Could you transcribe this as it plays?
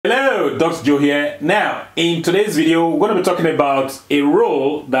Dr. Joe here. Now, in today's video, we're going to be talking about a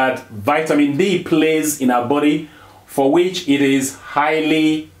role that vitamin D plays in our body, for which it is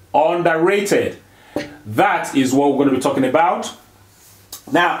highly underrated. That is what we're going to be talking about.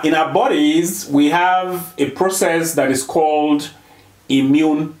 Now, in our bodies, we have a process that is called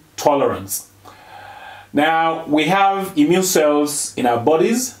immune tolerance. Now, we have immune cells in our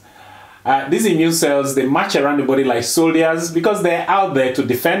bodies. These immune cells, they march around the body like soldiers because they're out there to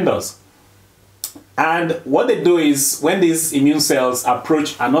defend us. And what they do is, when these immune cells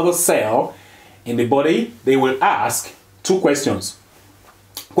approach another cell in the body, they will ask two questions.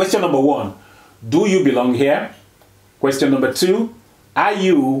 Question number one, do you belong here? Question number two, are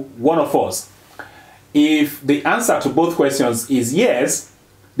you one of us? If the answer to both questions is yes,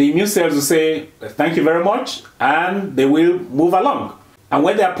 the immune cells will say, thank you very much, and they will move along. And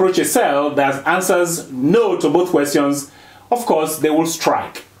when they approach a cell that answers no to both questions, of course, they will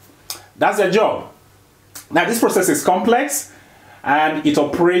strike. That's their job. Now, this process is complex and it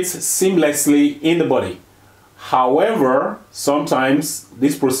operates seamlessly in the body. However, sometimes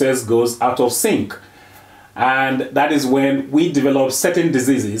this process goes out of sync. And that is when we develop certain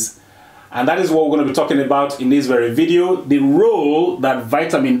diseases. And that is what we're going to be talking about in this very video, the role that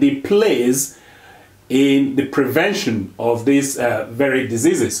vitamin D plays in the prevention of these very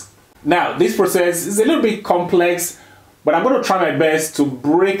diseases. Now, this process is a little bit complex, but I'm going to try my best to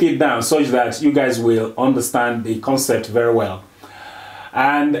break it down such that you guys will understand the concept very well.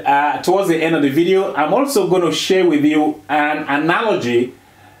 And towards the end of the video, I'm also going to share with you an analogy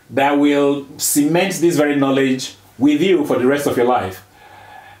that will cement this very knowledge with you for the rest of your life.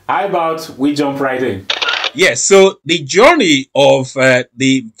 How about we jump right in? Yes, so the journey of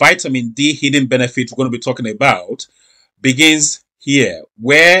the vitamin D hidden benefit we're going to be talking about begins here.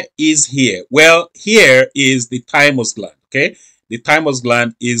 Where is here? Well, here is the thymus gland, okay? The thymus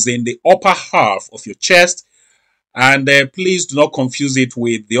gland is in the upper half of your chest, and please do not confuse it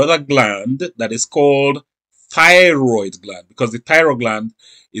with the other gland that is called thyroid gland, because the thyroid gland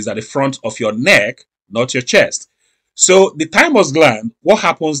is at the front of your neck, not your chest. So the thymus gland, what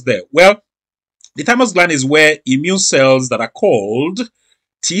happens there? Well, the thymus gland is where immune cells that are called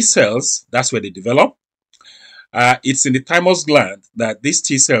T cells, that's where they develop. It's in the thymus gland that these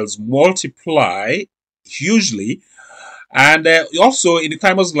T cells multiply hugely. And also in the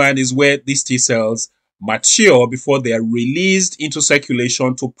thymus gland is where these T cells mature before they are released into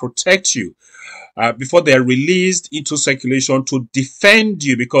circulation to protect you. Before they are released into circulation to defend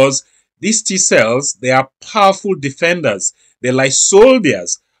you, because these T cells, they are powerful defenders. They're like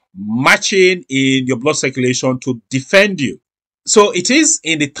soldiers marching in your blood circulation to defend you. So it is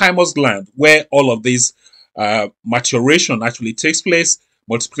in the thymus gland where all of this maturation actually takes place,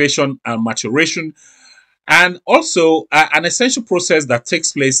 multiplication and maturation. And also an essential process that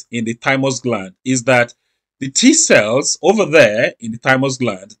takes place in the thymus gland is that the T cells over there in the thymus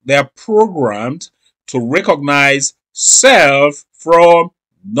gland, they are programmed to recognize self from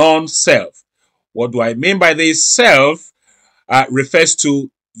non-self. What do I mean by this? Self refers to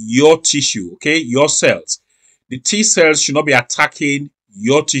your tissue, okay, your cells. The T cells should not be attacking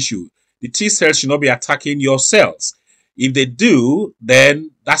your tissue. The T cells should not be attacking your cells. If they do, then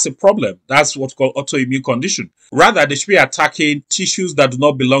that's a problem. That's what's called autoimmune condition. Rather, they should be attacking tissues that do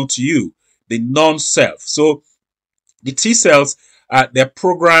not belong to you, the non-self. So the T cells, they're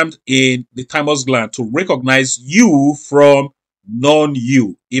programmed in the thymus gland to recognize you from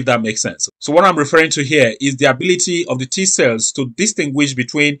non-you, if that makes sense. So what I'm referring to here is the ability of the T cells to distinguish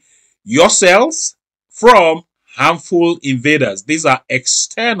between your cells from harmful invaders. These are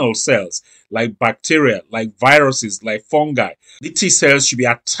external cells like bacteria, like viruses, like fungi. The T cells should be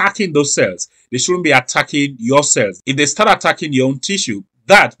attacking those cells. They shouldn't be attacking your cells. If they start attacking your own tissue,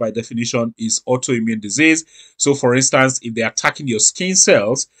 that by definition is autoimmune disease. So for instance, if they're attacking your skin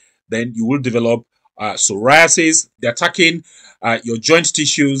cells, then you will develop psoriasis. They're attacking your joint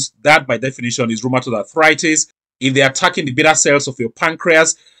tissues. That by definition is rheumatoid arthritis. If they're attacking the beta cells of your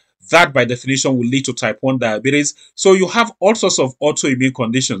pancreas, that by definition will lead to type 1 diabetes. So you have all sorts of autoimmune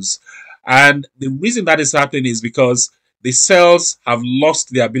conditions. And the reason that is happening is because the cells have lost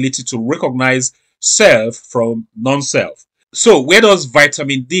the ability to recognize self from non-self. So where does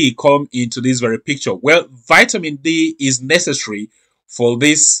vitamin D come into this very picture? Well, vitamin D is necessary for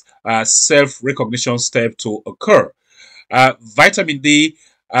this self-recognition step to occur. Vitamin D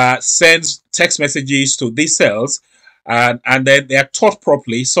sends text messages to these cells, and then they are taught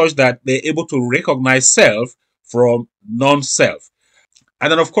properly such that they're able to recognize self from non-self.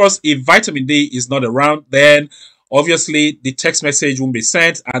 And then, of course, if vitamin D is not around, then obviously the text message won't be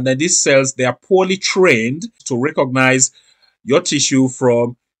sent, and then these cells, they are poorly trained to recognize your tissue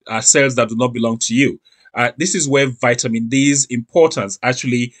from cells that do not belong to you. This is where vitamin D's importance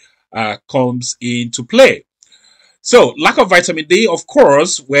actually comes into play. So lack of vitamin D, of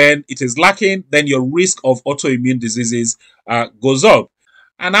course, when it is lacking, then your risk of autoimmune diseases goes up.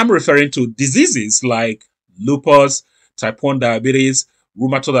 And I'm referring to diseases like lupus, type 1 diabetes,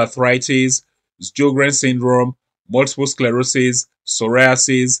 rheumatoid arthritis, Sjogren syndrome, multiple sclerosis,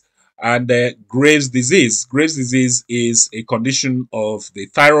 psoriasis, and Graves' disease. Graves' disease is a condition of the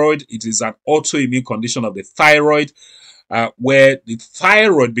thyroid. It is an autoimmune condition of the thyroid where the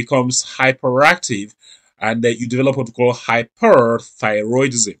thyroid becomes hyperactive and you develop what we call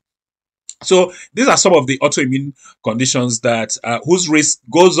hyperthyroidism. So these are some of the autoimmune conditions that whose risk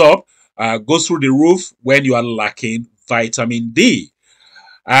goes up, goes through the roof when you are lacking vitamin D.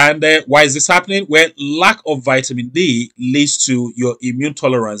 And why is this happening? Well, lack of vitamin D leads to your immune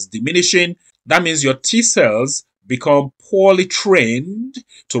tolerance diminishing. That means your T cells become poorly trained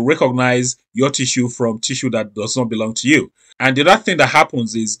to recognize your tissue from tissue that does not belong to you. And the other thing that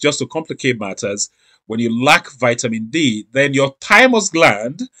happens is, just to complicate matters, when you lack vitamin D, then your thymus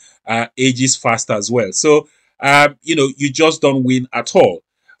gland ages faster as well. So, you just don't win at all.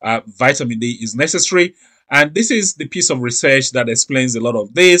 Vitamin D is necessary. And this is the piece of research that explains a lot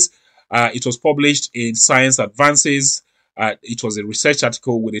of this. It was published in Science Advances. It was a research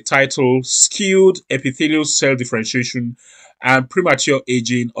article with the title Skewed Epithelial Cell Differentiation and Premature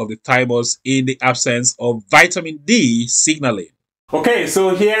Aging of the Thymus in the Absence of Vitamin D Signaling. Okay,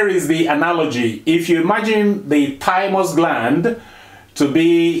 so here is the analogy. If you imagine the thymus gland to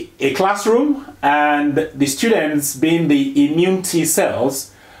be a classroom and the students being the immune T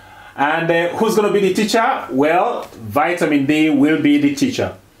cells, and who's going to be the teacher? Well, vitamin D will be the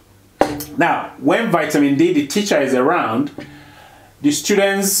teacher. Now, when vitamin D, the teacher, is around, the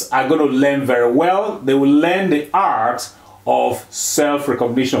students are going to learn very well. They will learn the art of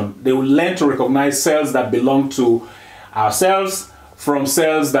self-recognition. They will learn to recognize cells that belong to ourselves from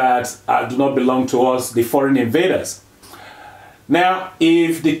cells that do not belong to us, the foreign invaders. Now,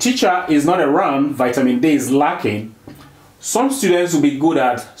 if the teacher is not around, vitamin D is lacking, some students will be good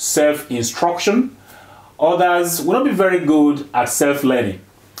at self-instruction, others will not be very good at self-learning.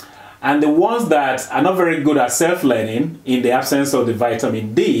 And the ones that are not very good at self-learning in the absence of the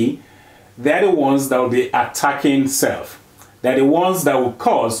vitamin D, they're the ones that will be attacking self. They're the ones that will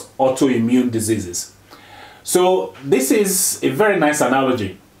cause autoimmune diseases. So this is a very nice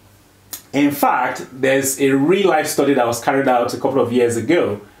analogy. In fact, there's a real-life study that was carried out a couple of years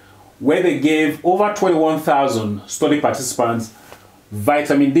ago where they gave over 21,000 study participants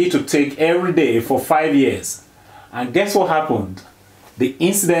vitamin D to take every day for 5 years. And guess what happened? The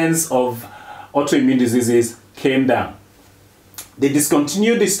incidence of autoimmune diseases came down. They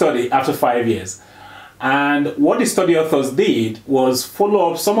discontinued the study after 5 years. And what the study authors did was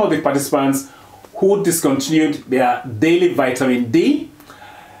follow up some of the participants who discontinued their daily vitamin D.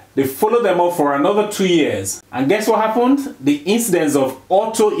 They followed them up for another 2 years. And guess what happened? The incidence of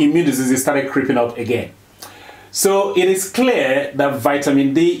autoimmune diseases started creeping up again. So it is clear that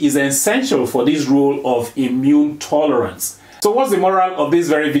vitamin D is essential for this role of immune tolerance. So what's the moral of this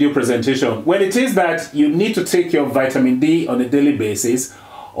very video presentation? Well, it is that you need to take your vitamin D on a daily basis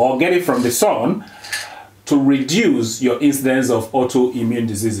or get it from the sun to reduce your incidence of autoimmune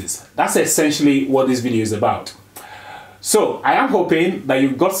diseases. That's essentially what this video is about. So I am hoping that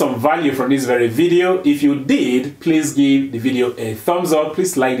you got some value from this very video. If you did, please give the video a thumbs up.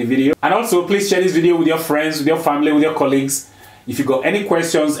 Please like the video. And also please share this video with your friends, with your family, with your colleagues. If you got any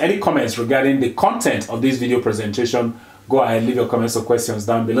questions, any comments regarding the content of this video presentation, go ahead, leave your comments or questions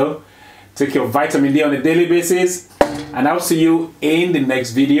down below. Take your vitamin D on a daily basis, and I'll see you in the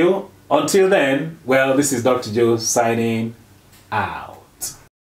next video. Until then, well, this is Dr. Joe signing out.